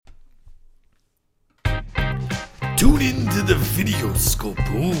Tune into the Videoscope.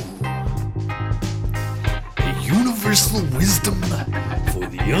 Ooh. A universal wisdom for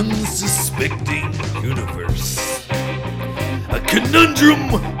the unsuspecting universe. A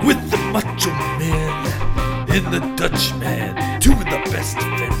conundrum with the Macho Man and the Dutch Man. Two of the best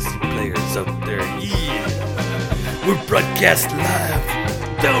fantasy players out there. Yeah. We're broadcast live from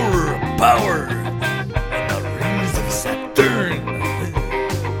the Tower of Power and the Rings of Saturn.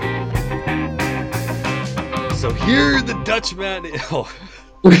 So here the Dutchman. Oh,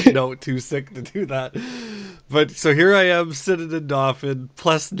 no, too sick to do that. But so here I am sitting in Dauphin,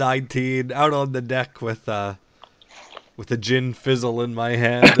 plus 19, out on the deck with a gin fizzle in my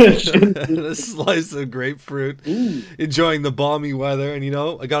hand and a slice of grapefruit, enjoying the balmy weather. And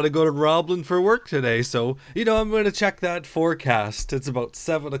I got to go to Roblin for work today, so I'm going to check that forecast. It's about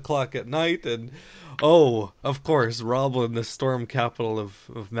 7 o'clock at night, and of course, Roblin, the storm capital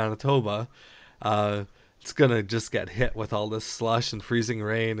of Manitoba. It's going to just get hit with all this slush and freezing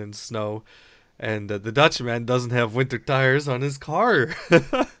rain and snow. And the Dutchman doesn't have winter tires on his car.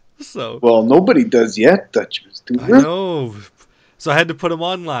 So. Well, nobody does yet, Dutchman. I know. So I had to put him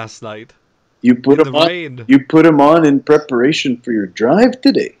on last night. You put him on. Rain. You put him on in preparation for your drive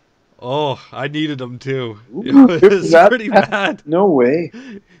today. Oh, I needed him too. Ooh, it was pretty bad. No way.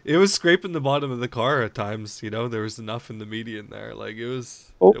 It was scraping the bottom of the car at times. There was enough in the median there. Like it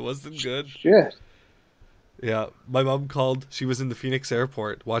wasn't good. Shit. Yeah, my mom called. She was in the Phoenix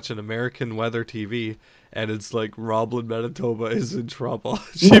airport watching American Weather TV, and it's like Roblin, Manitoba is in trouble.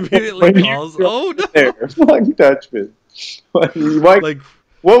 She immediately calls. Oh no! Fuck Dutchman. Why,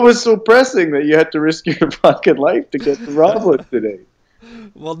 what was so pressing that you had to risk your fucking life to get to Roblin today?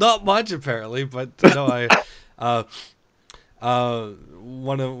 Well, not much apparently, but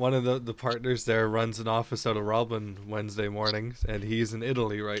one of the partners there runs an office out of Roblin Wednesday mornings, and he's in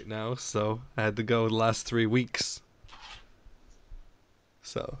Italy right now, so I had to go the last 3 weeks.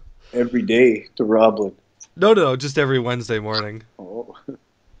 So every day to Roblin. No, just every Wednesday morning. Oh.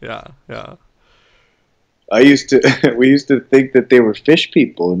 Yeah. We used to think that they were fish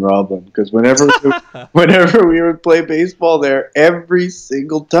people in Roblin, because whenever we would play baseball there, every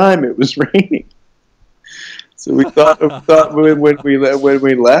single time it was raining. So we thought when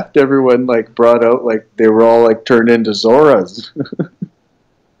we left, everyone brought out they were all turned into Zoras.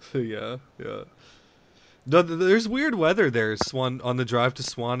 Yeah. No, there's weird weather there. Swan on the drive to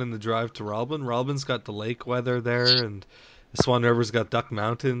Swan and the drive to Roblin. Roblin's got the lake weather there, and the Swan River's got Duck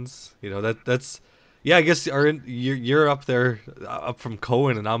Mountains. That's. Yeah, I guess you're up there, up from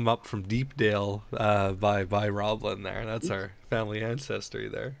Cohen, and I'm up from Deepdale, by Roblin there. That's our family ancestry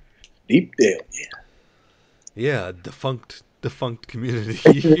there. Deepdale, yeah. Yeah, defunct community.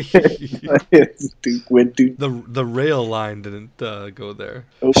 The rail line didn't go there.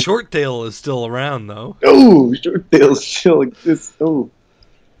 Oh. Shorttail is still around though. Oh, Shorttail still exists. Oh.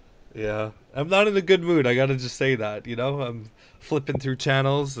 Yeah, I'm not in a good mood. I gotta just say that. I'm flipping through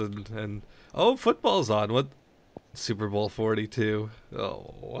channels and football's on. What? Super Bowl 42.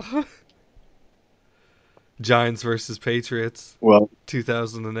 Oh. Giants versus Patriots. Well,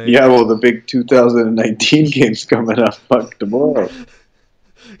 2008. Yeah, the big 2019 game's coming up tomorrow.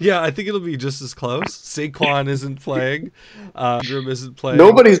 Yeah, I think it'll be just as close. Saquon isn't playing. Ingram isn't playing.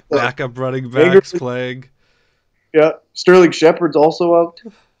 Nobody's playing. Backup running backs playing. Yeah, Sterling Shepard's also out.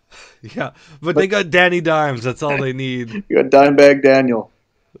 Yeah, but they got Danny Dimes. That's all they need. You got Dimebag Daniel.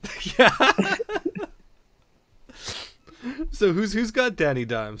 Yeah. So who's got Danny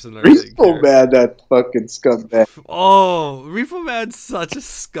Dimes in their league? Repo Man, that fucking scumbag. Oh, Repo Man's such a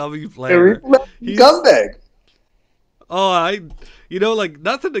scummy player. He's scumbag. Oh,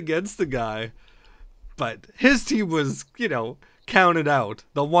 nothing against the guy, but his team was, counted out.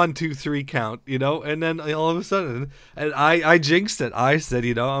 The 1, 2, 3 count, and then all of a sudden, and I jinxed it. I said,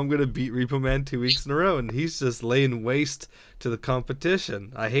 I'm gonna beat Repo Man 2 weeks in a row, and he's just laying waste to the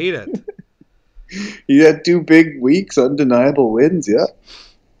competition. I hate it. He had 2 big weeks, undeniable wins, yeah.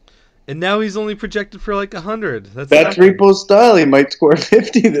 And now he's only projected for 100. That's Repo's style. He might score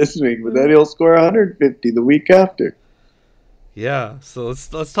 50 this week, but then he'll score 150 the week after. Yeah, so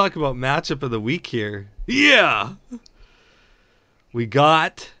let's talk about matchup of the week here. Yeah! We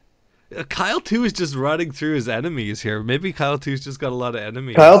got... Kyle 2 is just running through his enemies here. Maybe Kyle 2's just got a lot of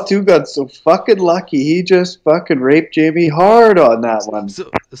enemies. Kyle 2 got so fucking lucky. He just fucking raped Jamie hard on that one.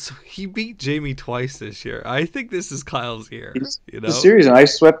 So he beat Jamie twice this year. I think this is Kyle's year. The series, and I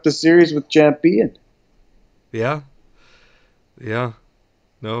swept the series with Champion. Yeah.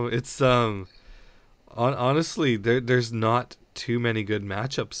 No, it's honestly there's not too many good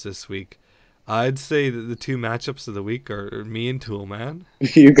matchups this week. I'd say that the 2 matchups of the week are me and Toolman.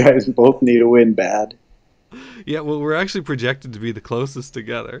 You guys both need a win bad. Yeah, well, we're actually projected to be the closest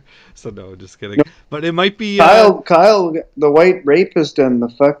together. So no, just kidding. But it might be Kyle, the white rapist and the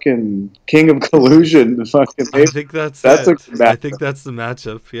fucking king of collusion. The fucking I think that's That's it. a I think that's the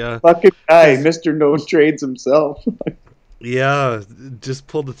matchup. Yeah. fucking guy, Mr. No Trades himself. Yeah, just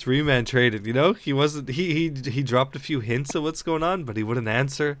pulled the 3-man trade. You know, he wasn't. He dropped a few hints of what's going on, but he wouldn't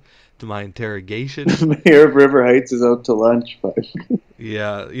answer to my interrogation. Mayor of River Heights is out to lunch.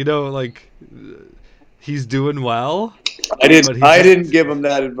 Yeah, you know, like he's doing well. I but he didn't just- give him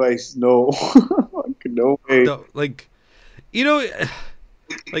that advice. No, no way. No, like, you know,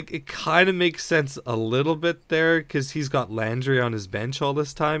 like it kind of makes sense a little bit there because he's got Landry on his bench all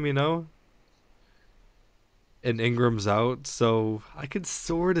this time, you know, and Ingram's out, so I could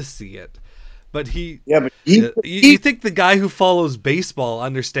sort of see it. But Yeah, but he you think the guy who follows baseball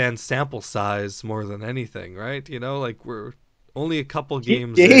understands sample size more than anything, right? You know, like we're only a couple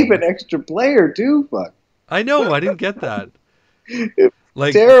games gave in. an extra player too. Fuck, I know, I didn't get that.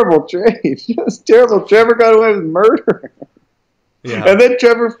 Like, terrible trade. Just terrible. Trevor got away with murder, yeah. and then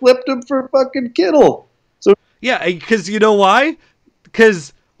Trevor flipped him for fucking Kittle. Yeah, because you know why?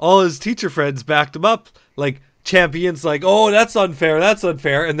 Because all his teacher friends backed him up. Like, Champion's like, oh, that's unfair,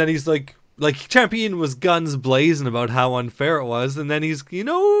 and then he's like Champion was guns blazing about how unfair it was, and then he's, you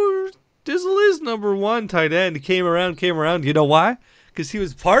know, Dizzle is number 1 tight end. He came around. You know why? Because he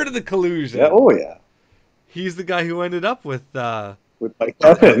was part of the collusion. Yeah, oh yeah, He's the guy who ended up with Mike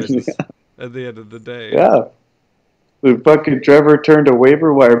Evans. Evans at the end of the day. Yeah. The fucking Trevor turned a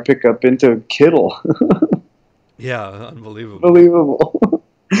waiver wire pickup into Kittle. Yeah, unbelievable. Unbelievable.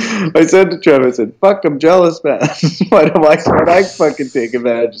 I said to Trevor, I said, fuck, I'm jealous, man. Why'd I fucking take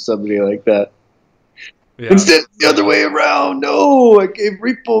advantage of somebody like that? Yeah. Instead, the other way around. No, I gave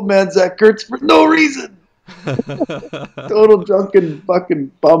Repo Man Zach Ertz for no reason. Total drunken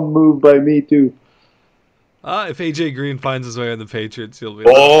fucking bum move by me, too. If AJ Green finds his way on the Patriots, he'll be.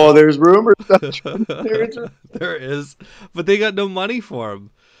 Oh, there's rumors. There is, but they got no money for him.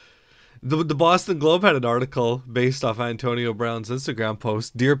 The Boston Globe had an article based off Antonio Brown's Instagram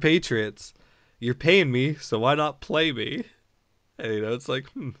post. Dear Patriots, you're paying me, so why not play me? And, you know, it's like,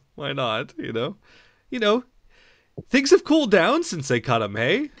 why not? You know, things have cooled down since they cut him.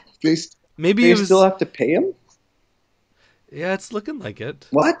 Hey, maybe They it was. still have to pay him? Yeah, it's looking like it.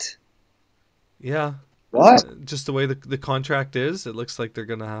 What? Yeah. What? Just the way the contract is, it looks like they're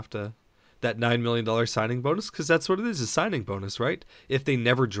gonna have to that $9 million signing bonus, because that's what it is, a signing bonus, right? If they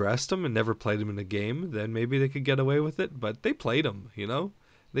never dressed him and never played him in a game, then maybe they could get away with it. But they played him, you know,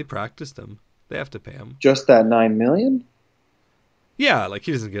 they practiced him. They have to pay him. Just that $9 million? Yeah, like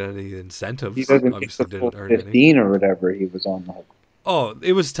he doesn't get any incentives. He doesn't get Obviously the full didn't earn any. 15 or whatever he was on the hook. Oh,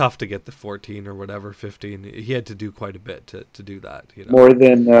 it was tough to get the 14 or whatever, 15. He had to do quite a bit to do that, you know. More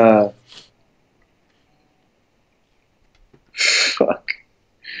than fuck.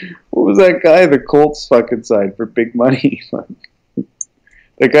 What was that guy the Colts fucking signed for big money?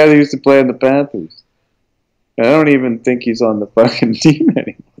 The guy that used to play on the Panthers. And I don't even think he's on the fucking team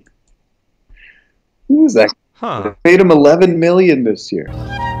anymore. Who was that? Huh. They paid him $11 million this year.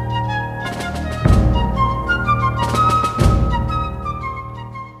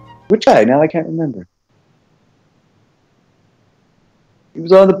 Which guy? Now I can't remember. He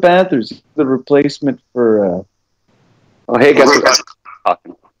was on the Panthers. He was the replacement for. Oh, hey, guess what?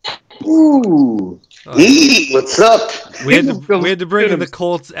 Talking. Ooh. What's up? We had to bring in the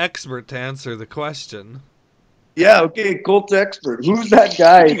Colts expert to answer the question. Yeah, okay, Colts expert. Who's that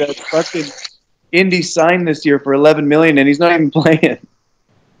guy that fucking Indy signed this year for $11 million and he's not even playing?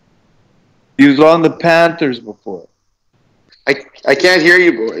 He was on the Panthers before. I can't hear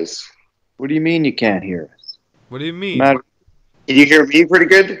you, boys. What do you mean you can't hear us? What do you mean? Matt, Can you hear me pretty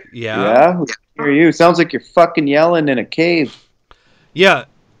good? Yeah. we can hear you. Sounds like you're fucking yelling in a cave. Yeah.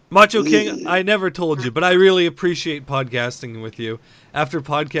 Macho King, I never told you, but I really appreciate podcasting with you. After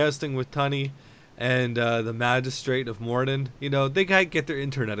podcasting with Tunney and the magistrate of Morden, you know, they can't get their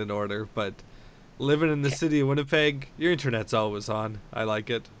internet in order, but living in the city of Winnipeg, your internet's always on. I like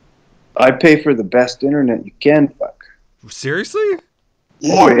it. I pay for the best internet you can, fuck. Seriously?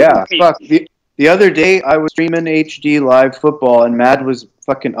 Oh, yeah, fuck. The other day, I was streaming HD live football, and Mad was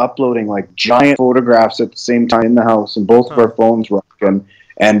fucking uploading, like, giant photographs at the same time in the house, and both of our phones were working,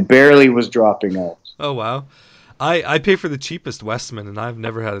 and barely was dropping out. Oh, wow. I pay for the cheapest Westman, and I've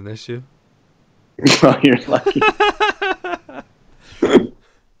never had an issue. Well, you're lucky.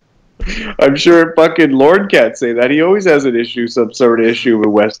 I'm sure fucking Lord can't say that. He always has some sort of issue with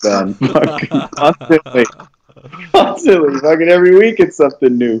West End. Fucking constantly. Fucking every week it's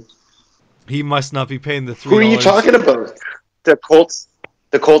something new. He must not be paying the $3. Who are you talking about? The Colts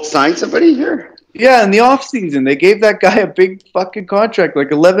signed somebody here? Yeah, in the off season, they gave that guy a big fucking contract, like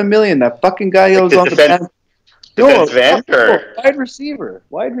 $11 million. That fucking guy was on the bench. Defensive end or wide receiver.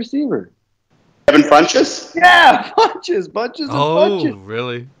 Wide receiver. Evan Funches? Yeah, bunches of bunches. Oh,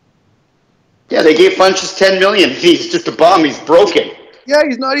 really? Yeah, they gave Funches $10 million. He's just a bum. He's broken. Yeah,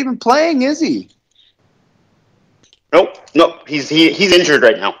 he's not even playing, is he? Nope. He's injured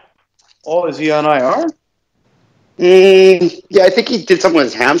right now. Oh, is he on IR? Yeah, I think he did something with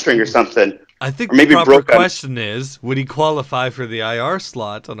his hamstring or something. I think Or maybe the proper broke out. question is, would he qualify for the IR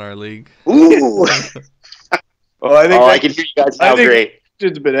slot on our league? Ooh. Oh, I think I can hear you guys now. Great.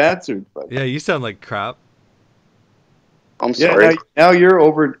 It's been answered. But Yeah, you sound like crap. I'm sorry. now you're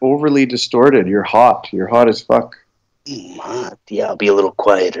overly distorted. You're hot. You're hot as fuck. Yeah, I'll be a little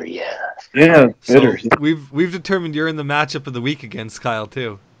quieter. Yeah. Yeah, So bitter. we've determined you're in the matchup of the week against Kyle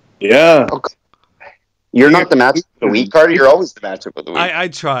too. Yeah. You're not the matchup of the week, Carter. You're always the matchup of the week.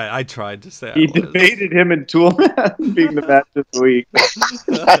 I tried to say He I was. debated him and Toolman being the match of the week.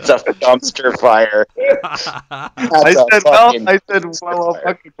 That's a dumpster fire. I said, well,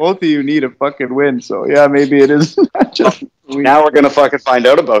 fucking both of you need a fucking win. So yeah, maybe it is the match of the week. Now we're gonna fucking find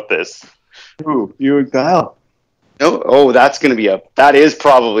out about this. Who? You and Kyle. No, that is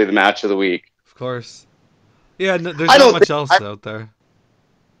probably the match of the week. Of course. Yeah, no, there's I not don't much think- else out there.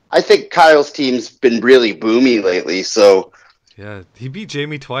 I think Kyle's team's been really boomy lately, so Yeah, he beat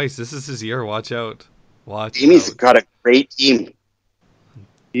Jamie twice. This is his year. Watch out. Watch Jamie's out. got a great team.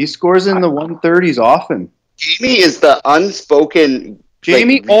 He scores in the 130s often. Jamie is the unspoken.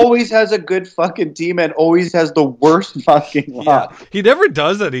 Jamie always has a good fucking team and always has the worst fucking Yeah, lot. he never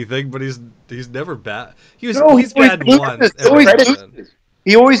does anything, but he's never bad. He's No, he's he always bad loses. once. He always every loses. season.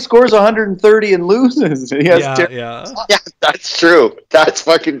 He always scores 130 and loses. He has Yeah. Yeah, that's true. That's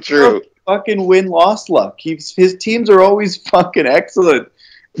fucking true. fucking win-loss luck. His teams are always fucking excellent,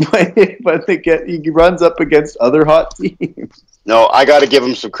 but he runs up against other hot teams. No, I got to give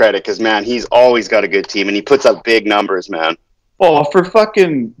him some credit because man, he's always got a good team and he puts up big numbers, man. Oh, for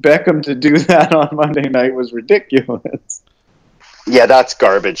fucking Beckham to do that on Monday night was ridiculous. Yeah, that's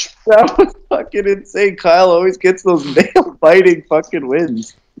garbage. That was fucking insane. Kyle always gets those nail-biting fucking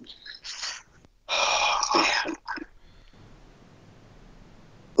wins.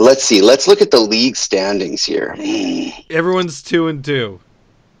 Let's see. Let's look at the league standings here. Everyone's 2-2.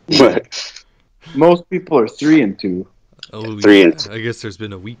 Most people are 3-2. Oh, 3 and I guess there's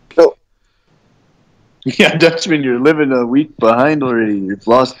been a week. Yeah, Dutchman, you're living a week behind already. You've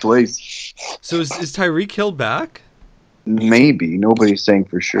lost twice. So is Tyreek Hill back? Maybe. Nobody's saying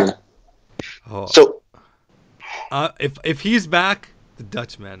for sure. Oh, So if he's back, the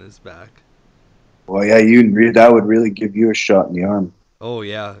Dutchman is back. Well, yeah, that would really give you a shot in the arm. Oh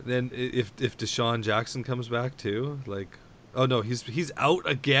yeah. Then if Deshaun Jackson comes back too, like, oh no, he's out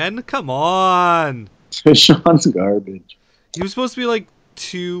again. Come on. Sean's garbage. He was supposed to be like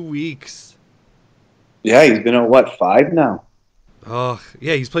 2 weeks. Yeah, he's been on 5 now? Oh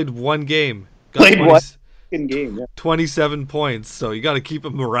yeah, he's played one game. Played 20 one? Fucking game. Yeah. 27 points. So you got to keep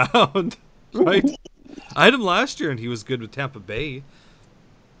him around, right? I had him last year and he was good with Tampa Bay.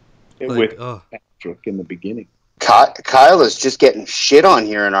 With oh. Patrick in the beginning. Kyle is just getting shit on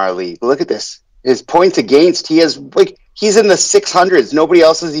here in our league. Look at this. His points against, he's in the 600s. Nobody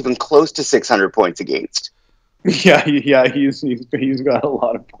else is even close to 600 points against. Yeah, he's got a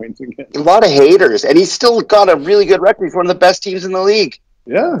lot of points again. A lot of haters, and he's still got a really good record. He's one of the best teams in the league.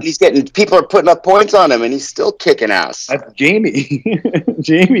 Yeah. People are putting up points on him, and he's still kicking ass. That's Jamie.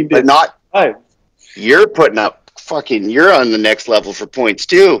 Jamie But did not, five. you're putting up you're on the next level for points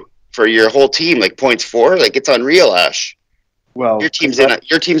too. For your whole team, like points 4, like it's unreal, Ash. Well, Your team's in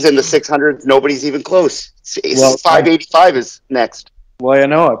the 600s. Nobody's even close. Well, 585 is next. Well, I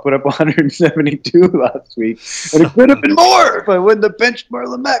know. I put up 172 last week, and it could have been more if I wouldn't have benched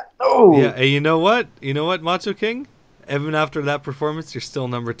Marlon Mack. No. Yeah, hey, you know what? You know what, Macho King? Even after that performance, you're still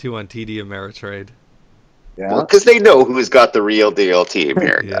number 2 on TD Ameritrade. Yeah. Because they know who's got the real deal team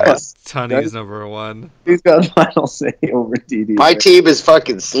here, Yeah, guys. Tunney's number 1. He's got final say over TD. My team is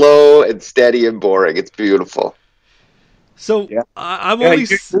fucking slow and steady and boring. It's beautiful. So Yeah. I'm Yeah, only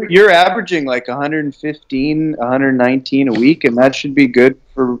you're averaging like 115, 119 a week, and that should be good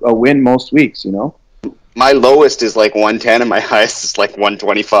for a win most weeks, you know? My lowest is like 110 and my highest is like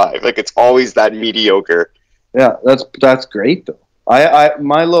 125. Like it's always that mediocre. Yeah, that's great though.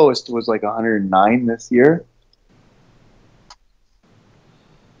 My lowest was like 109 this year.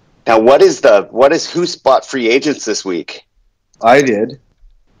 Now who spot free agents this week? I did.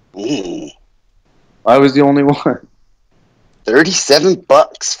 I was the only one.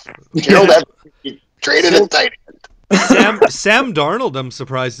 $37. Gerald Everett, you traded a tight end. Sam Darnold, I'm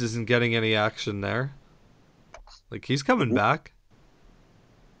surprised isn't getting any action there. Like, he's coming back.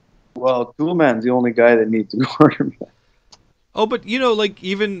 Well, Toolman's the only guy that needs a quarterback. Oh, but, like,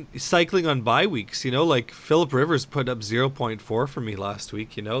 even cycling on bye weeks, like, Phillip Rivers put up 0.4 for me last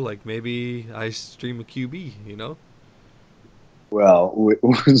week, like, maybe I stream a QB, Well,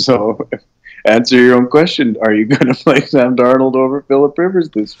 so answer your own question. Are you going to play Sam Darnold over Phillip Rivers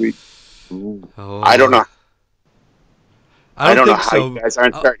this week? Oh, I don't know. I don't know think how so. you guys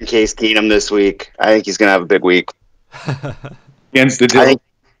aren't starting Case Keenum this week. I think he's going to have a big week. Against the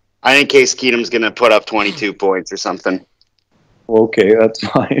I think Case Keenum's going to put up 22 points or something. Okay, that's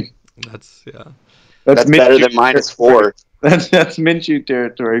fine. That's That's better than -4. That's Minshew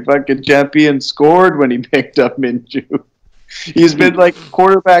territory. Fucking champion scored when he picked up Minshew. He's been like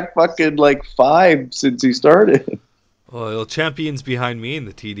quarterback fucking like 5 since he started. Well, champion's behind me in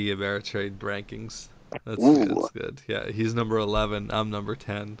the TD Ameritrade rankings. That's good. Yeah, he's number 11. I'm number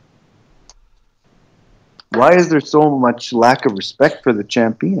 10. Why is there so much lack of respect for the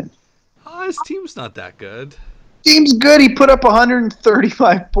champion? Oh, his team's not that good. Team's good. He put up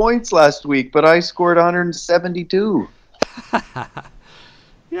 135 points last week, but I scored 172.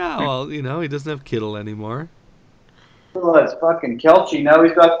 Yeah, well, he doesn't have Kittle anymore. Well, it's fucking Kelce. Now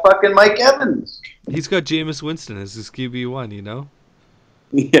he's got fucking Mike Evans. He's got Jameis Winston as his QB1,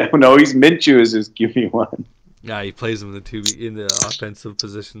 Yeah, no, he's Minshew as his QB1. Yeah, he plays him in the offensive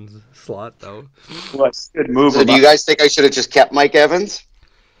positions slot, though. What good move. So do you guys think I should have just kept Mike Evans?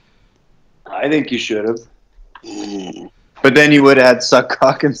 I think you should have. But then you would have had Suck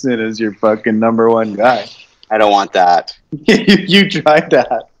Hawkinson as your fucking number 1 guy. I don't want that. You tried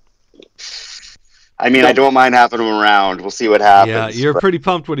that. I mean, I don't mind having him around. We'll see what happens. Yeah, you're pretty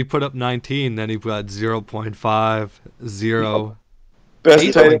pumped when he put up 19, then he got 0.5, 0.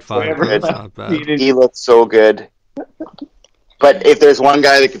 Best tight end 8.5. ever. That's not bad. He looks so good. But if there's one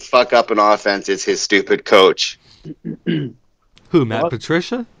guy that could fuck up an offense, it's his stupid coach. Who, Matt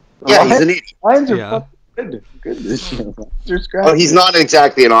Patricia? Yeah, he's an idiot. Lions are Yeah. fucking good. Good this year. Well, he's not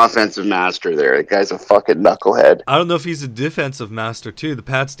exactly an offensive master there. The guy's a fucking knucklehead. I don't know if he's a defensive master, too. The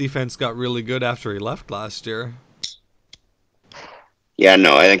Pats' defense got really good after he left last year. Yeah,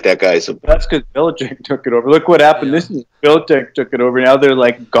 no, I think that guy's a... That's because Belichick took it over. Look what happened this year. Belichick took it over. Now they're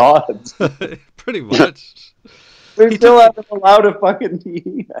like gods. Pretty much. They still haven't allowed a fucking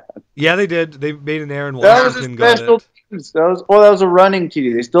TD. Yeah, they did. They made an Aaron That was a Washington got special it. team. That was a running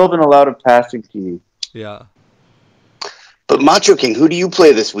TD. They still haven't allowed a passing TD. Yeah. But Macho King, who do you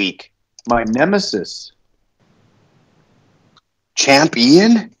play this week? My nemesis. Champ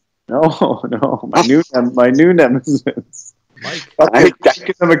Ian? No. My new nemesis. Mike. Fucking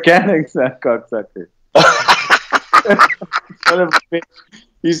breaking the mechanics, that cocksucker. Son of a bitch.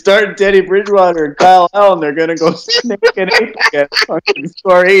 He's starting Teddy Bridgewater and Kyle Allen. They're gonna go snake and ape again. Fucking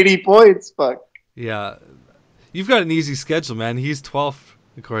score 80 points. Fuck. Yeah. You've got an easy schedule, man. He's 12th,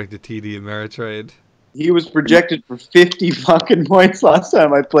 according to TD Ameritrade. He was projected for 50 fucking points last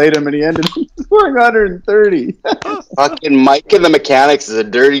time I played him, and he ended up scoring 130. Fucking Mike and the Mechanics is a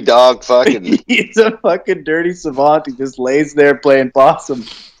dirty dog. Fucking He's a fucking dirty savant. He just lays there playing possum.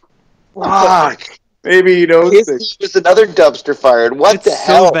 fuck. Maybe he knows His it. team was another dumpster fired. What It's the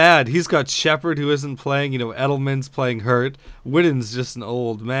hell? so bad. He's got Shepard who isn't playing. Edelman's playing hurt. Whitten's just an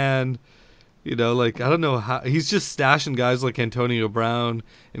old man. I don't know how. He's just stashing guys like Antonio Brown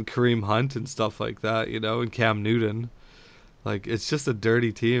and Kareem Hunt and stuff like that, and Cam Newton. Like, it's just a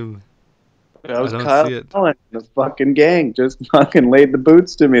dirty team. That was I don't Kyle see it. Allen. The fucking gang just fucking laid the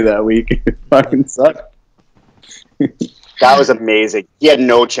boots to me that week. It fucking sucked. That was amazing. He had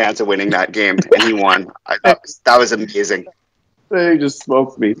no chance of winning that game, and he won. That was amazing. They just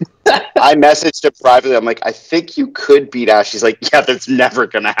smoked me. I messaged him privately. I'm like, I think you could beat Ash. He's like, yeah, that's never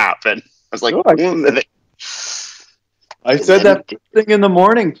going to happen. I was like, No, I said that first thing in the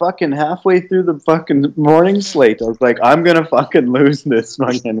morning, fucking halfway through the fucking morning slate. I was like, I'm going to fucking lose this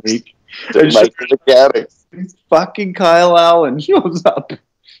fucking week. And Mike and the Mechanics. fucking Kyle Allen shows up.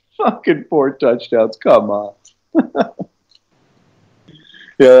 Fucking 4 touchdowns. Come on.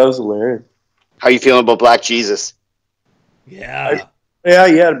 Yeah, that was hilarious. How you feeling about Black Jesus? Yeah. Yeah,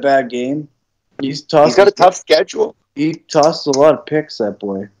 he had a bad game. He's He's got a tough schedule. He tossed a lot of picks, that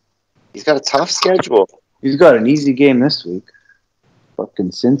boy. He's got a tough schedule. He's got an easy game this week. Fucking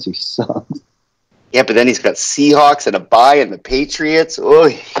Cincy sucks. Yeah, but then he's got Seahawks and a bye and the Patriots.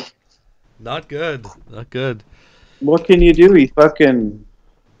 Oh, Not good. Not good. What can you do? He fucking...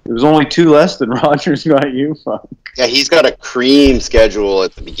 There's only 2 less than Rodgers got you. Fuck. yeah, he's got a cream schedule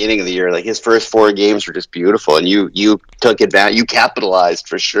at the beginning of the year. Like his first 4 games were just beautiful, and you took advantage. You capitalized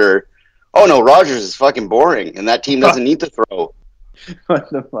for sure Oh no, Rodgers is fucking boring, and that team doesn't need to throw. What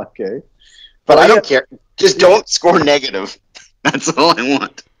the fuck, eh? But I don't care. Just don't score negative. That's all I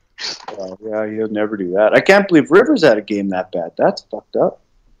want. Oh, yeah, he'll never do that. I can't believe Rivers had a game that bad. That's fucked up.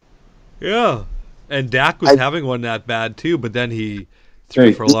 Yeah. And Dak was having one that bad too, but then he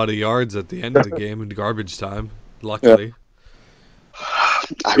threw for a lot of yards at the end of the game in garbage time, luckily.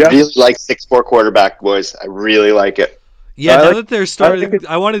 I really like 6'4" quarterback, boys. I really like it. Yeah, now that they're starting,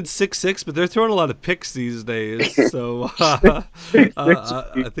 I wanted 6'6", but they're throwing a lot of picks these days, so I think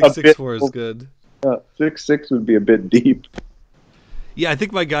 6'4" is good. 6'6" would be a bit deep. Yeah, I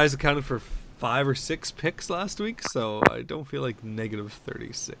think my guys accounted for 5 or 6 picks last week, so I don't feel like negative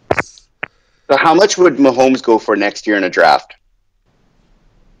 36. So how much would Mahomes go for next year in a draft?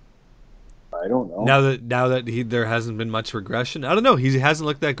 I don't know. Now that there hasn't been much regression, I don't know. He hasn't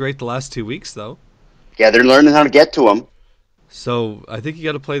looked that great the last 2 weeks, though. Yeah, they're learning how to get to him. So I think you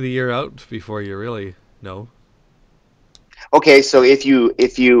got to play the year out before you really know. Okay, so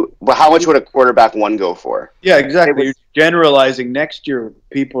well, how much would a quarterback one go for? Yeah, exactly. You're generalizing. Next year,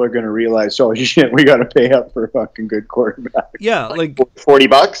 people are going to realize, oh shit, we got to pay up for a fucking good quarterback. Yeah, like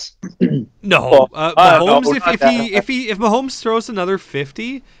 $40. No, Mahomes. no, if Mahomes throws another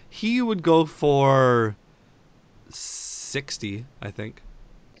 50, he would go for 60. I think.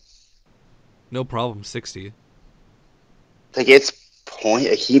 No problem, 60. Like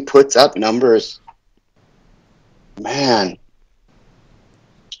he puts up numbers, man.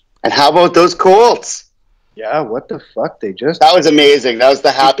 And how about those Colts? Yeah, what the fuck? That was amazing. That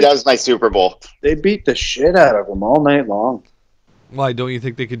was my Super Bowl. They beat the shit out of them all night long. Why don't you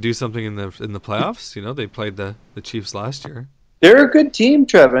think they could do something in the playoffs? You know, they played the Chiefs last year. They're a good team,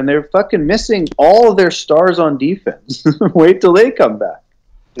 Trevor, and they're fucking missing all of their stars on defense. Wait till they come back.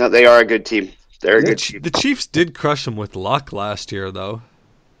 No, they are a good team. They're a good team. The Chiefs did crush them with luck last year, though.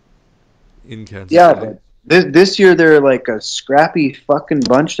 In Kansas City. Yeah, but this year they're like a scrappy fucking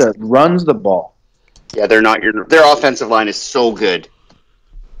bunch that runs the ball. Yeah, they're not their offensive line is so good.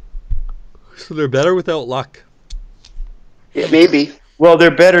 So they're better without luck. Yeah, maybe. Well, they're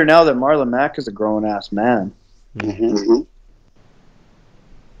better now that Marlon Mack is a grown-ass man. Mm-hmm.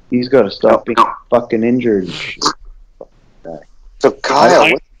 He's got to stop being fucking injured. So,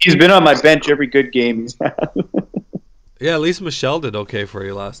 Kyle... He's been on my bench every good game he's had. Yeah, at least Michelle did okay for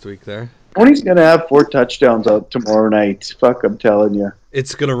you last week there. Tony's going to have 4 touchdowns out tomorrow night. Fuck, I'm telling you.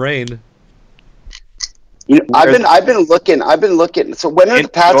 It's going to rain. You know, I've been looking. So when are the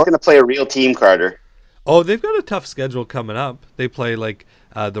Pats going to play a real team, Carter? Oh, they've got a tough schedule coming up. They play like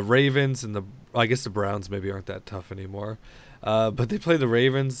the Ravens and I guess the Browns maybe aren't that tough anymore. But they play the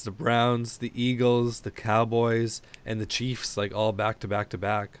Ravens, the Browns, the Eagles, the Cowboys, and the Chiefs like all back to back to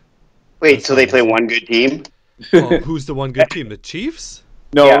back. Wait, so they play one good team? Well, who's the one good team? The Chiefs?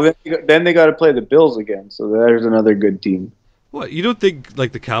 No, yeah. Then they got to play the Bills again. So there's another good team. What? You don't think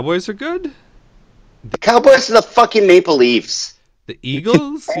like the Cowboys are good? The Cowboys are the fucking Maple Leafs. The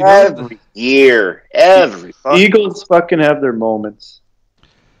Eagles? Every year. Eagles fucking have their moments.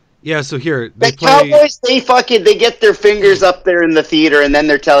 Yeah, so here the Cowboys, they get their fingers up there in the theater, and then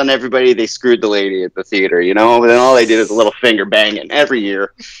they're telling everybody they screwed the lady at the theater, you know. And then all they did is a little finger banging every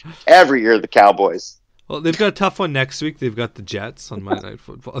year. The Cowboys. Well, they've got a tough one next week. They've got the Jets on Monday Night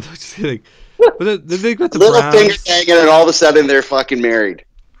Football. I'm just kidding. But then they've got the little Browns. Finger banging, and all of a sudden they're fucking married.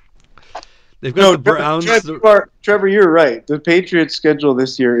 They've got the Browns. Trevor, you're right. The Patriots' schedule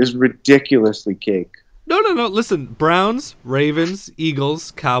this year is ridiculously cake. No. Listen, Browns, Ravens,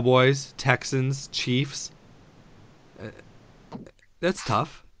 Eagles, Cowboys, Texans, Chiefs. That's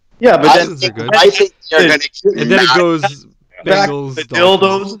tough. Yeah, but I think they're going to. And then it goes Bengals, the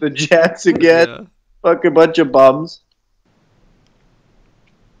Dildos, the Jets again. Yeah. Fucking bunch of bums.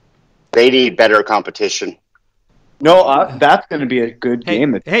 They need better competition. No, that's going to be a good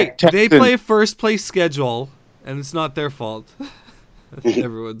game. They play first place schedule, and it's not their fault.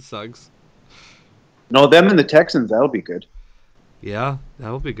 Everyone sucks. No, them and the Texans, that'll be good. Yeah,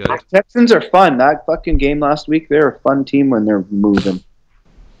 that'll be good. The Texans are fun. That fucking game last week, they're a fun team when they're moving.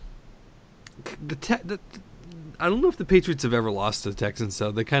 I don't know if the Patriots have ever lost to the Texans,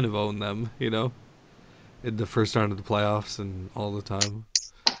 so they kind of own them, you know, in the first round of the playoffs and all the time.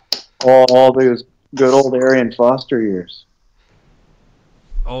 All those good old Arian Foster years.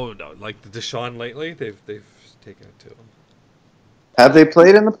 Oh no, like the Deshaun lately, they've taken it to them. Have they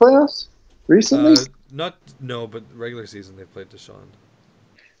played in the playoffs recently? But regular season they played Deshaun.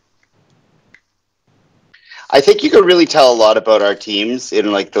 I think you could really tell a lot about our teams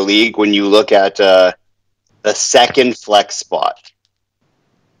in like the league when you look at the second flex spot.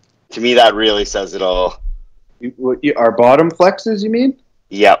 To me, that really says it all. Our bottom flexes, you mean?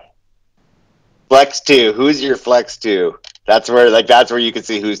 Yep. Flex 2. Who's your Flex 2? That's where you can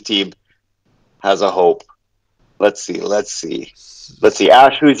see whose team has a hope. Let's see.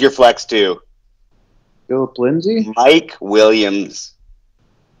 Ash, who's your Flex 2? Philip Lindsay? Mike Williams.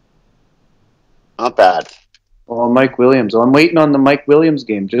 Not bad. Oh, Mike Williams. Oh, I'm waiting on the Mike Williams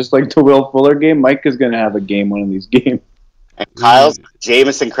game. Just like the Will Fuller game, Mike is going to have a game one of these games. And Kyle's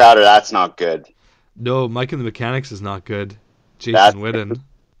Jamison Crowder, that's not good. No, Mike and the Mechanics is not good. That's- Jason Witten.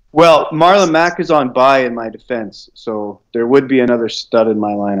 Well, Marlon Mack is on bye in my defense, so there would be another stud in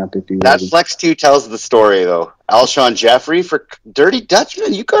my lineup if he That wasn't. Flex 2 tells the story, though. Alshon Jeffrey for Dirty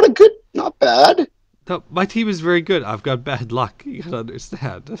Dutchman. You got a good, not bad. No, my team is very good. I've got bad luck. You gotta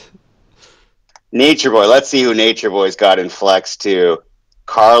understand. Nature Boy. Let's see who Nature Boy's got in Flex 2.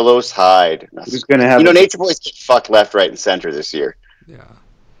 Carlos Hyde. Who's going to have Nature Boy's getting fucked left, right, and center this year. Yeah.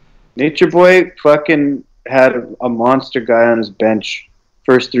 Nature Boy fucking had a monster guy on his bench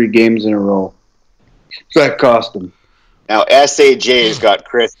first 3 games in a row. That cost him. Now, SAJ's got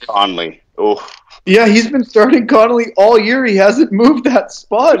Chris Conley. Oh, Yeah, he's been starting Connolly all year. He hasn't moved that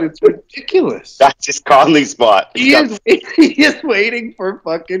spot. It's ridiculous. that's his Conley spot. He is waiting for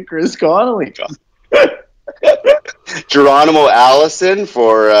fucking Chris Connolly. Geronimo Allison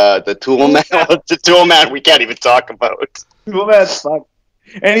for the Tool Man. The Tool Man we can't even talk about. Well, that's fuck.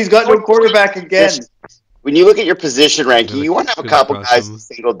 And he's got no quarterback again. When you look at your position ranking, you want to have a couple guys in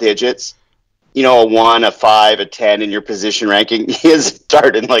single digits. A 1, a 5, a 10 in your position ranking. He is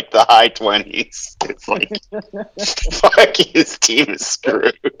starting like the high 20s. It's like, fuck, his team is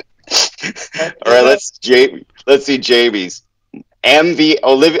screwed. All right, let's see Jamie's.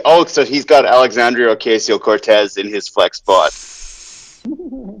 So he's got Alexandria Ocasio-Cortez in his flex spot.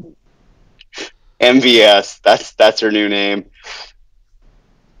 MVS, that's her new name.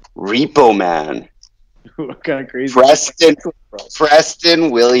 Repo Man. What kind of crazy?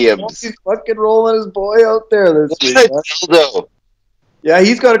 Preston Williams. He's fucking rolling his boy out there this week. Dildo. Yeah,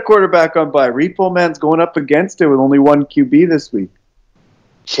 he's got a quarterback on bye. Repo Man's going up against it with only 1 QB this week.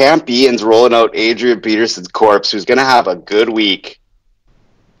 Champions rolling out Adrian Peterson's corpse, who's going to have a good week.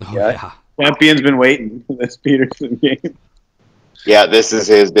 Oh, Yeah. yeah. Champion's been waiting for this Peterson game. Yeah, this is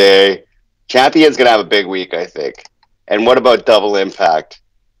his day. Champion's going to have a big week, I think. And what about Double Impact?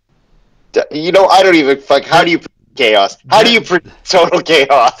 I don't even how do you predict chaos? How do you predict total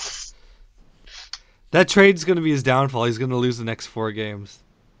chaos? That trade's gonna be his downfall. He's gonna lose the next 4 games.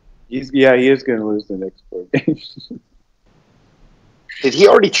 He is going to lose the next 4 games. Did he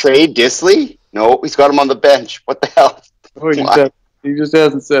already trade Disley? No, he's got him on the bench. What the hell? He just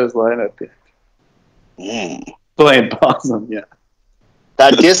hasn't set his lineup yet. Playing possum, yeah.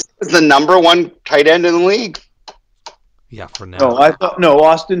 That Disley is the number 1 tight end in the league. Yeah, for now. No,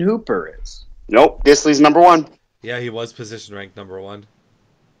 Austin Hooper is. Nope, Disley's number 1. Yeah, he was position ranked number 1.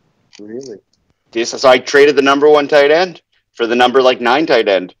 Really? So I traded the number 1 tight end for the number 9 tight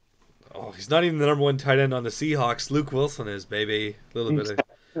end. Oh, he's not even the number 1 tight end on the Seahawks. Luke Wilson is, baby. A little bit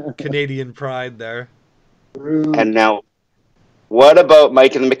of Canadian pride there. And now, what about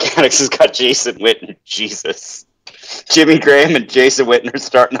Mike and the Mechanics has got Jason Witten? Jesus. Jimmy Graham and Jason Witten are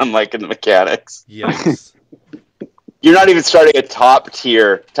starting on Mike and the Mechanics. Yes. You're not even starting a top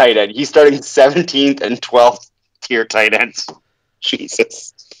tier tight end. He's starting 17th and 12th tier tight ends.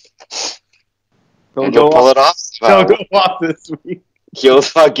 Jesus. Don't You'll go pull off. it off. Don't go off this week. He'll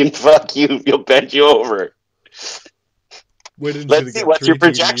fucking fuck you. He'll bend you over. Let's see. What's your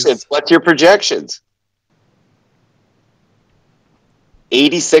projections? What's your projections?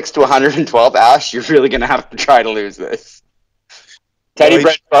 86 to 112. Ash, you're really going to have to try to lose this. Teddy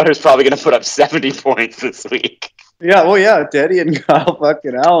Bridgewater's probably going to put up 70 points this week. Yeah, well, yeah, Teddy and Kyle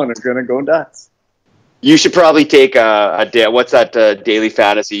fucking Allen are going to go nuts. You should probably take what's that daily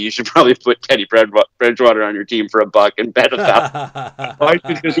fantasy? You should probably put Teddy Bridgewater on your team for $1 and bet $1,000. I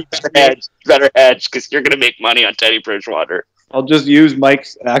should just better hedge because you're going to make money on Teddy Bridgewater. I'll just use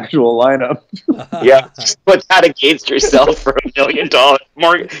Mike's actual lineup. Yeah, just put that against yourself for $1 million.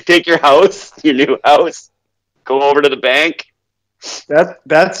 More, take your house, your new house, go over to the bank.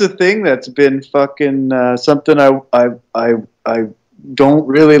 That's the thing that's been fucking something I don't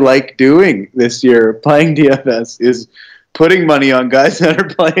really like doing this year. Playing DFS is putting money on guys that are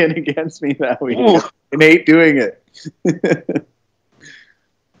playing against me that week. Ooh. And hate doing it.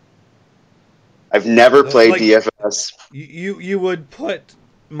 I've never played DFS. You would put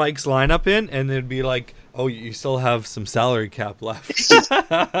Mike's lineup in, and it'd be like, oh, you still have some salary cap left.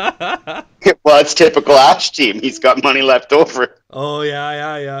 Well, it's typical Ash team. He's got money left over. Oh,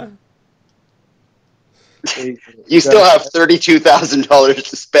 yeah. You still have $32,000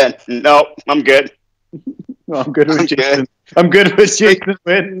 to spend. No, I'm good. No, I'm good with Jason. I'm good with Jason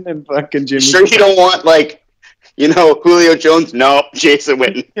Witten and fucking Jimmy. Sure, you don't want Julio Jones? No, Jason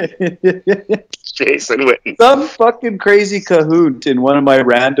Witten. Jason Witten. Some fucking crazy cahoot in one of my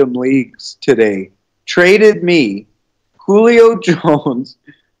random leagues today traded me Julio Jones.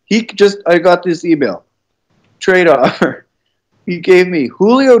 I got this email. Trade offer. He gave me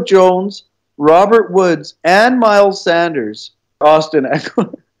Julio Jones, Robert Woods, and Miles Sanders. Austin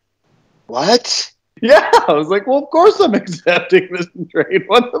Eckler. What? Yeah, I was like, well, of course I'm accepting this trade.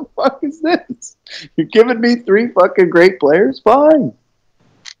 What the fuck is this? You're giving me 3 fucking great players? Fine.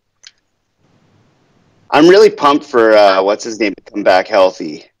 I'm really pumped for, what's his name, to come back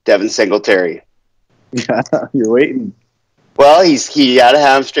healthy. Devin Singletary. Yeah, you're waiting. Well, he had a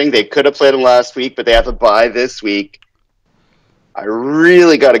hamstring. They could have played him last week, but they have to bye this week. I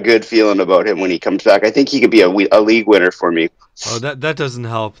really got a good feeling about him when he comes back. I think he could be a league winner for me. Oh, that doesn't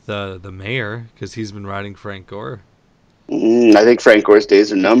help the mayor, because he's been riding Frank Gore. I think Frank Gore's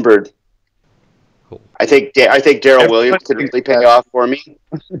days are numbered. Cool. I think Darrell Williams could really pay off for me.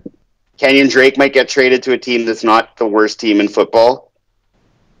 Kenyon Drake might get traded to a team that's not the worst team in football.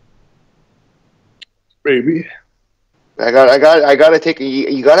 Maybe. I gotta take.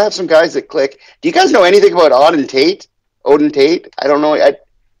 You gotta have some guys that click. Do you guys know anything about Odin Tate? I don't know.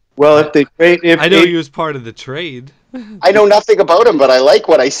 Well, if they trade, I know he was part of the trade. I know nothing about him, but I like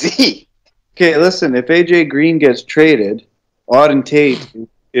what I see. Okay, listen. If AJ Green gets traded, Auden Tate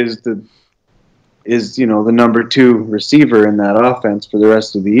is the number 2 receiver in that offense for the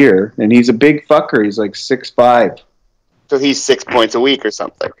rest of the year, and he's a big fucker. He's like 6'5". So he's 6 points a week or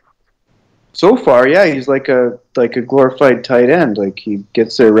something. So far, yeah, he's like a glorified tight end. Like he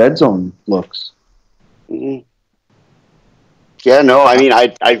gets their red zone looks. Mm-hmm. Yeah, no, I mean,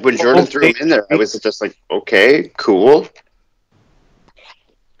 I when Jordan threw him in there, I was just like, okay, cool.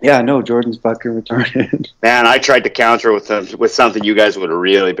 Yeah, no, Jordan's fucking retarded. Man, I tried to counter with something you guys would have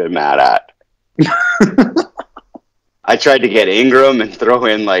really been mad at. I tried to get Ingram and throw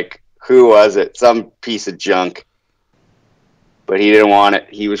in, who was it? Some piece of junk. But he didn't want it.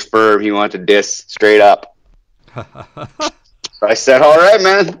 He was firm. He wanted to diss straight up. So I said, all right,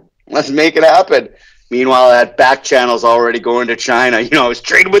 man, let's make it happen. Meanwhile, I had back channels already going to China. I was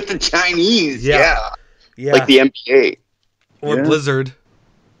trading with the Chinese. Yeah. Like the NBA. Or Blizzard.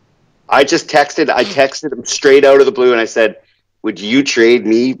 I texted him straight out of the blue, and I said, would you trade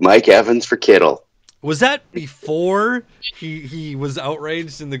me Mike Evans for Kittle? Was that before he was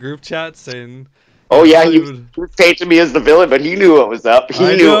outraged in the group chat saying... Oh, yeah, he was painting me as the villain, but he knew what was up.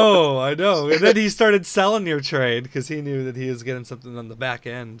 I know. And then he started selling your trade because he knew that he was getting something on the back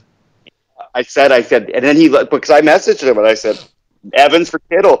end. I said, and then because I messaged him and I said, Evans for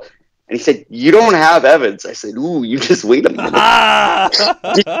Kittle. And he said, you don't have Evans. I said, ooh, you just wait a minute.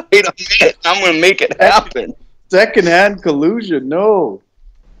 Wait a minute. I'm going to make it happen. Secondhand collusion, no.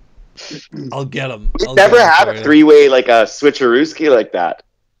 I'll get him. We've never had a 3-way, a switcherooski like that.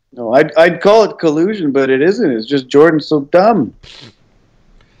 No, I'd call it collusion, but it isn't. It's just Jordan's so dumb.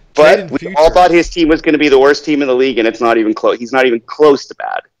 But we all thought his team was going to be the worst team in the league, and it's not even close. He's not even close to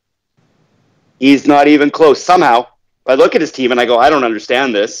bad. He's not even close. Somehow, I look at his team and I go, I don't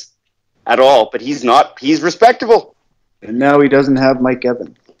understand this at all. But he's not. He's respectable. And now he doesn't have Mike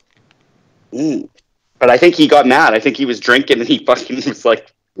Evans. But I think he got mad. I think he was drinking and he fucking was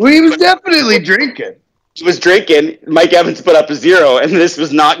like... Well, he was definitely drinking. He was drinking. Mike Evans put up a 0, and this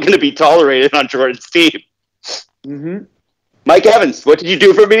was not going to be tolerated on Jordan's team. Mm-hmm. Mike Evans, what did you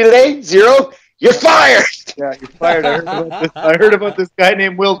do for me today? 0? You're fired! Yeah, you're fired. I heard about this guy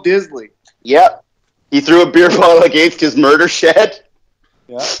named Will Disley. Yep. He threw a beer bottle against his murder shed.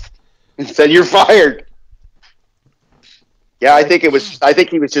 Yeah. And said, you're fired. Yeah, I think he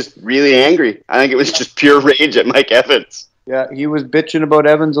was just really angry. I think it was just pure rage at Mike Evans. Yeah, he was bitching about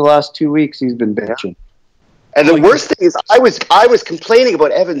Evans the last 2 weeks. He's been bitching. And the worst thing is I was complaining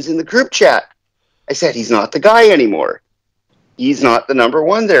about Evans in the group chat. I said, he's not the guy anymore. He's not the number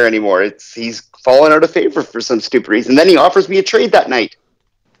 1 there anymore. He's fallen out of favor for some stupid reason. Then he offers me a trade that night.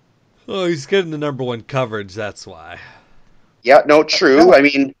 Oh, he's getting the number 1 coverage, that's why. Yeah, no, true. I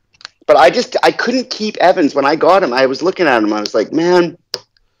mean, but I couldn't keep Evans when I got him. I was looking at him. I was like, man,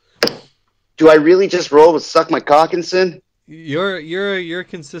 do I really just roll with Suck My Cockinson? You're a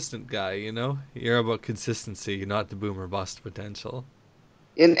consistent guy, You're about consistency, not the boomer bust potential.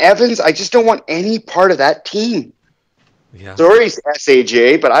 In Evans, I just don't want any part of that team. Yeah. Sorry,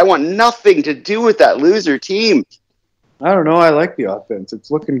 SAJ, but I want nothing to do with that loser team. I don't know. I like the offense. It's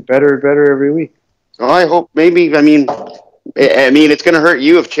looking better and better every week. Oh, I hope maybe. I mean, it's going to hurt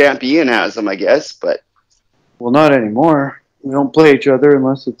you if Champion has them, I guess. But well, not anymore. We don't play each other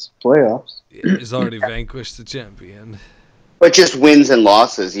unless it's playoffs. Yeah, he's already vanquished the champion. But just wins and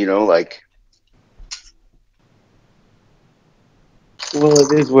losses, like.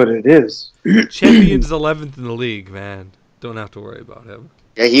 Well, it is what it is. Champion's 11th in the league, man. Don't have to worry about him.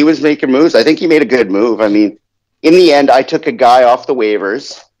 Yeah, he was making moves. I think he made a good move. I mean, in the end, I took a guy off the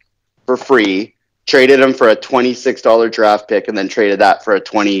waivers for free, traded him for a $26 draft pick, and then traded that for a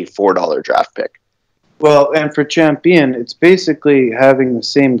 $24 draft pick. Well, and for Champion, it's basically having the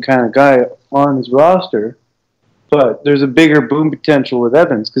same kind of guy on his roster, but there's a bigger boom potential with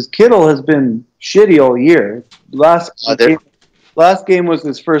Evans because Kittle has been shitty all year. Last game was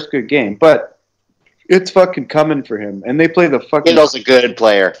his first good game, but it's fucking coming for him. And they play the fucking... Kittle's a good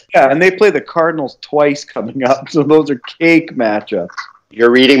player. Yeah, and they play the Cardinals twice coming up, so those are cake matchups. You're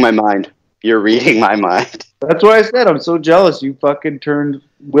reading my mind. That's why I said I'm so jealous you fucking turned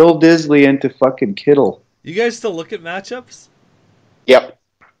Will Disley into fucking Kittle. You guys still look at matchups? Yep.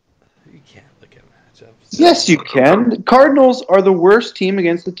 You can't look at matchups. Yes, you can. The Cardinals are the worst team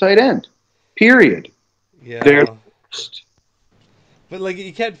against the tight end. Period. Yeah. They're the worst. But like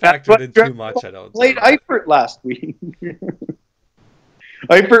you can't factor it in too much, I don't Played think. Eifert last week.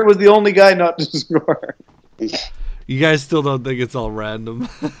 Eifert was the only guy not to score. You guys still don't think it's all random?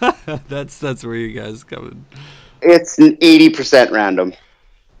 That's where you guys come in. It's 80% random.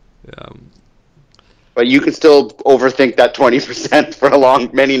 Yeah. But you can still overthink that 20% for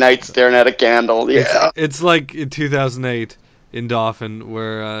many nights staring at a candle. Yeah. It's like in 2008 in Dauphin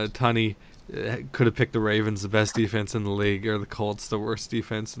where Tunney could have picked the Ravens, the best defense in the league, or the Colts, the worst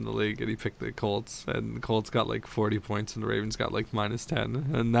defense in the league, and he picked the Colts, and the Colts got like 40 points, and the Ravens got like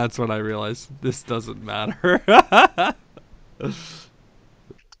 -10, and that's when I realized this doesn't matter.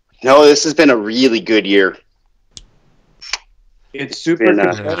 No, this has been a really good year. It's super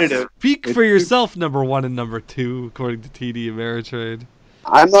competitive. Speak for yourself, number 1 and number 2, according to TD Ameritrade.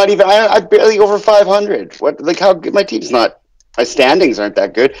 I'm not even. I'm barely over 500. How good my team's not. My standings aren't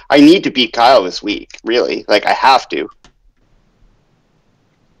that good. I need to beat Kyle this week. Really, I have to.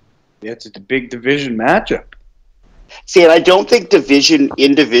 Yeah, it's a big division matchup. See, and I don't think division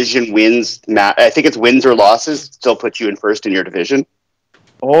wins. I think it's wins or losses still put you in first in your division.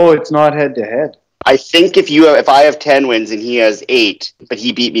 Oh, it's not head to head. I think if I have 10 wins and he has 8, but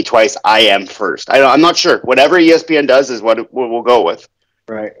he beat me twice, I am first. I'm not sure. Whatever ESPN does is what we'll go with.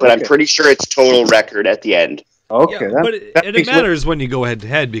 Right. But I'm pretty sure it's total record at the end. Okay. Yeah, but it matters when you go head to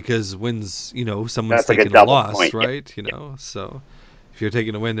head because wins, someone's taking a loss, point, right? Yeah. So if you're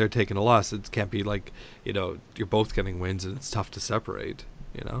taking a win, they're taking a loss. It can't be like, you're both getting wins and it's tough to separate,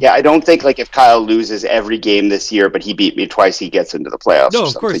 Yeah, I don't think if Kyle loses every game this year, but he beat me twice, he gets into the playoffs. No,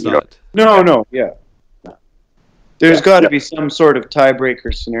 of course not. No, yeah. There's got to be some sort of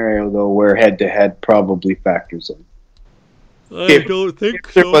tiebreaker scenario though, where head to head probably factors in. I don't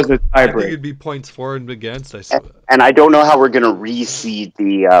think there so. was a I think tiebreaker. it'd be points for and against. I suppose. And I don't know how we're going to reseed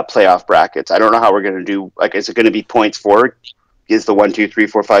the playoff brackets. I don't know how we're going to do. Is it going to be points for? Is the 1, 2, 3,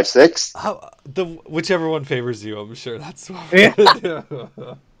 4, 5, 6? Whichever one favors you, I'm sure that's what we're gonna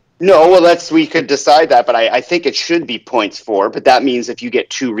do. No, well, we could decide that, but I think it should be points for. But that means if you get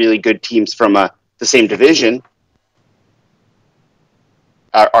 2 really good teams from the same division,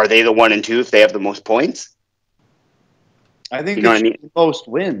 are they the 1 and 2 if they have the most points? I think it's most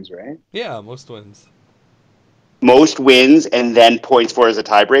wins, right? Yeah, most wins. Most wins and then points for as a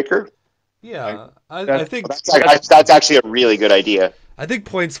tiebreaker? Yeah, I think that's actually a really good idea. I think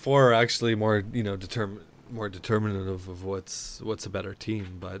points for are actually more, more determinative of what's a better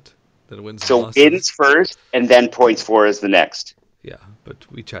team, but then wins. So wins first and then points for is the next. Yeah, but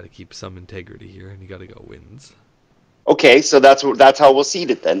we try to keep some integrity here, and you got to go wins. Okay, so that's how we'll seed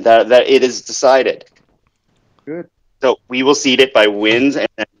it then. That it is decided. Good. So we will seed it by wins, and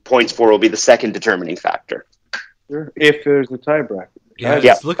then points for will be the second determining factor. Sure. If there's a tiebreaker. Yeah,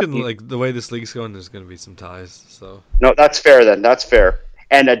 it's looking like the way this league's going, there's going to be some ties. So no, that's fair then. That's fair.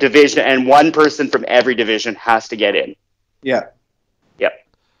 And a division, and one person from every division has to get in. Yeah. Yep.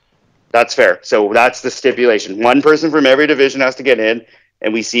 That's fair. So that's the stipulation. One person from every division has to get in,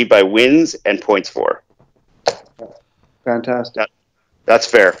 and we seed by wins and points for. Fantastic. That's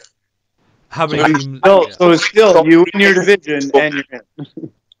fair. How many teams? So it's still you in your division and you're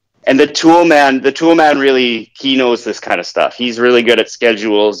in. And the tool man really, he knows this kind of stuff. He's really good at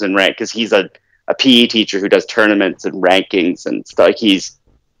schedules and rank because he's a PE teacher who does tournaments and rankings and stuff.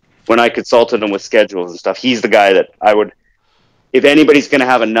 When I consulted him with schedules and stuff, he's the guy that I would, if anybody's going to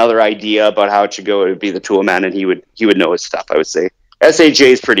have another idea about how it should go, it would be the tool man, and he would know his stuff, I would say.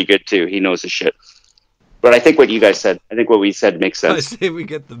 SAJ is pretty good too. He knows his shit. But I think what you guys said, what we said makes sense. I say we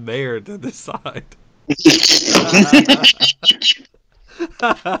get the mayor to decide.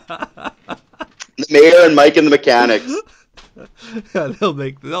 The mayor and Mike and the mechanics. Yeah, they'll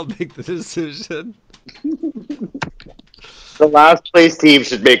make the decision. The last place team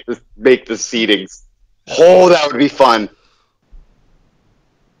should make the seedings. Oh, that would be fun.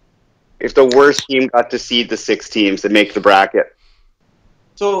 If the worst team got to seed the 6 teams that make the bracket.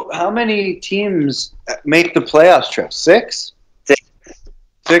 So how many teams make the playoffs trip? 6?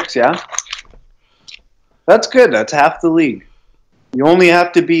 6, yeah. That's good. That's half the league. You only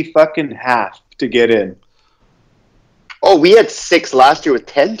have to be fucking half to get in. Oh, we had 6 last year with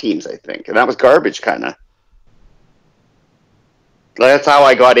 10 teams, I think, and that was garbage, kind of. That's how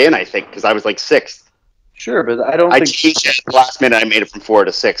I got in, I think, because I was like 6th. Sure, but I don't I think... changed it at the last minute. I made it from 4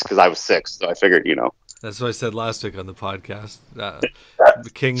 to 6 because I was 6th, so I figured, That's what I said last week on the podcast.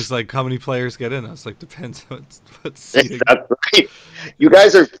 The Kings, like, how many players get in? I was like, depends what seeding. That's right. You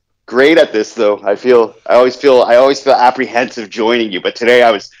guys are great at this, though. I always feel apprehensive joining you, but today I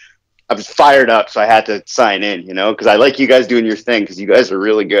was fired up, so I had to sign in, because I like you guys doing your thing, because you guys are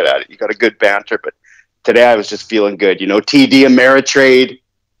really good at it. You got a good banter, but today I was just feeling good. TD Ameritrade.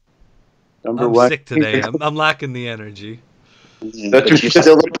 I'm sick today. I'm lacking the energy. That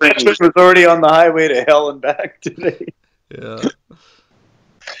was already on the highway to hell and back today. Yeah.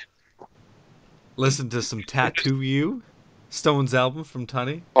 Listen to some Tattoo You, Stone's album from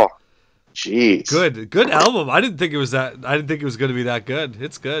Tunny. Oh, jeez. Good album. I didn't think it was going to be that good.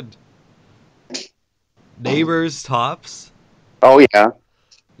 It's good. Neighbors, Tops. Oh yeah.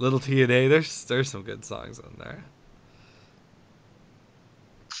 Little T&A. There's some good songs on there.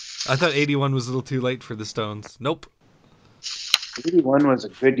 I thought 81 was a little too late for the Stones. Nope. 81 was a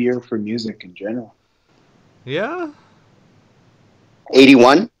good year for music in general. Yeah?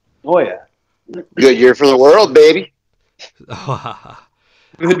 81? Oh, yeah. Good year for the world, baby. What?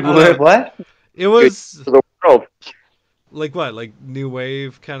 It was... Good for the world. Like what? Like new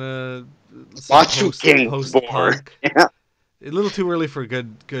wave kind of... Post-punk. Yeah. A little too early for a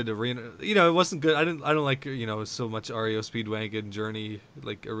good arena. It wasn't good. I don't like so much REO Speedwagon, Journey,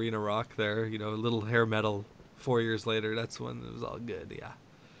 like arena rock there. A little hair metal. 4 years later, that's when it was all good. Yeah.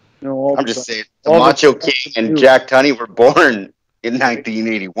 No, I'm just saying, the Macho King and Jack Tunney were born in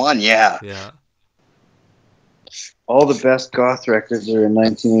 1981. Yeah. Yeah. All the best goth records are in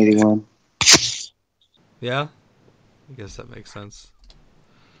 1981. Yeah. I guess that makes sense.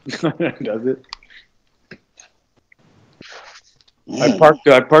 Does it? I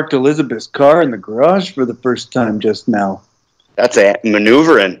parked Elizabeth's car in the garage for the first time just now. That's a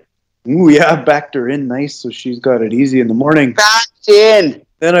maneuvering. Ooh, yeah, I backed her in nice so she's got it easy in the morning. Backed in!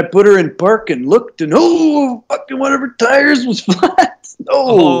 Then I put her in park and looked and fucking one of her tires was flat.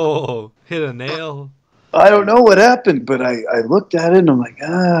 Oh, hit a nail. I don't know what happened, but I looked at it and I'm like,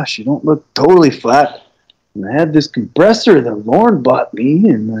 she don't look totally flat. And I had this compressor that Lauren bought me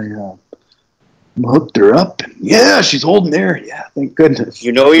and I hooked her up. And yeah, she's holding air. Yeah, thank goodness.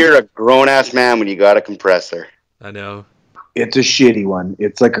 You're a grown-ass man when you got a compressor. I know. It's a shitty one.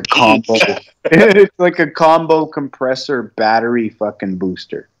 It's like a combo. It's like a combo compressor battery fucking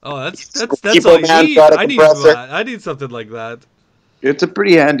booster. Oh, that's all you need. I need something like that. It's a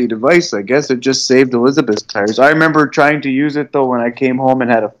pretty handy device, I guess. It just saved Elizabeth's tires. I remember trying to use it, though, when I came home and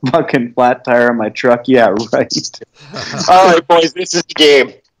had a fucking flat tire on my truck. Yeah, right. All right, boys, this is the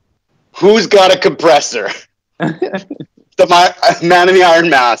game. Who's got a compressor? The man in the iron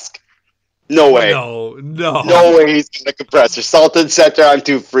mask. No way. No way he's got a compressor. Salton Center, I'm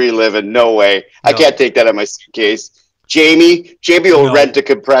too free living. No way. No. I can't take that in my suitcase. Jamie will rent a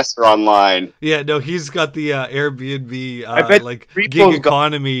compressor online. Yeah, no, he's got the Airbnb gig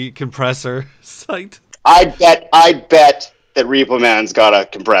economy compressor site. I bet that Repo Man's got a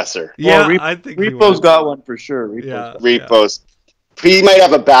compressor. Yeah, I think Repo's got one for sure. Repo's. Yeah. He might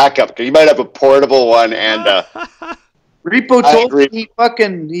have a backup because he might have a portable one and. Repo told me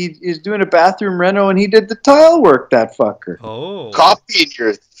he's doing a bathroom reno and he did the tile work. That fucker. Oh, copying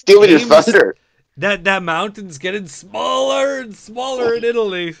stealing your thunder. That mountain's getting smaller and smaller in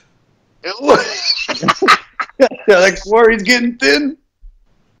Italy. Like Quarry's getting thin.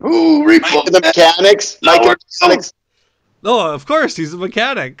 Ooh, Repo. Mike the mechanics. Oh, of course, he's a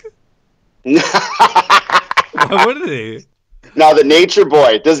mechanic. Why wouldn't he? Now the Nature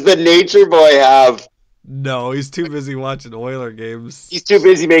Boy. Does the Nature Boy have? No, he's too busy watching Oiler games. He's too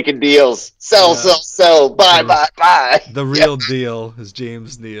busy making deals. Sell, buy. The real deal is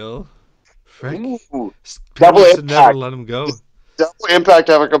James Neal. Frank. Double impact. Never let him go. Double Impact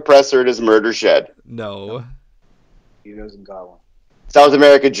have a compressor in his murder shed. No. He doesn't got one. South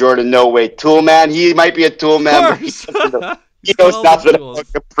America, Jordan, no way. Tool Man, he might be a tool man, but he knows nothing about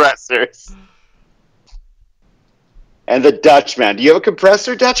compressors. and the Dutchman. Do you have a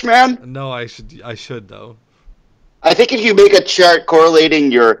compressor, Dutchman? No, I should though. I think if you make a chart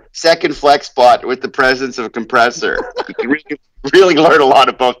correlating your second flex spot with the presence of a compressor, you can really learn a lot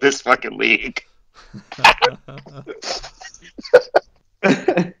about this fucking league.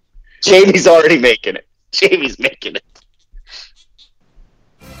 Jamie's already making it. Jamie's making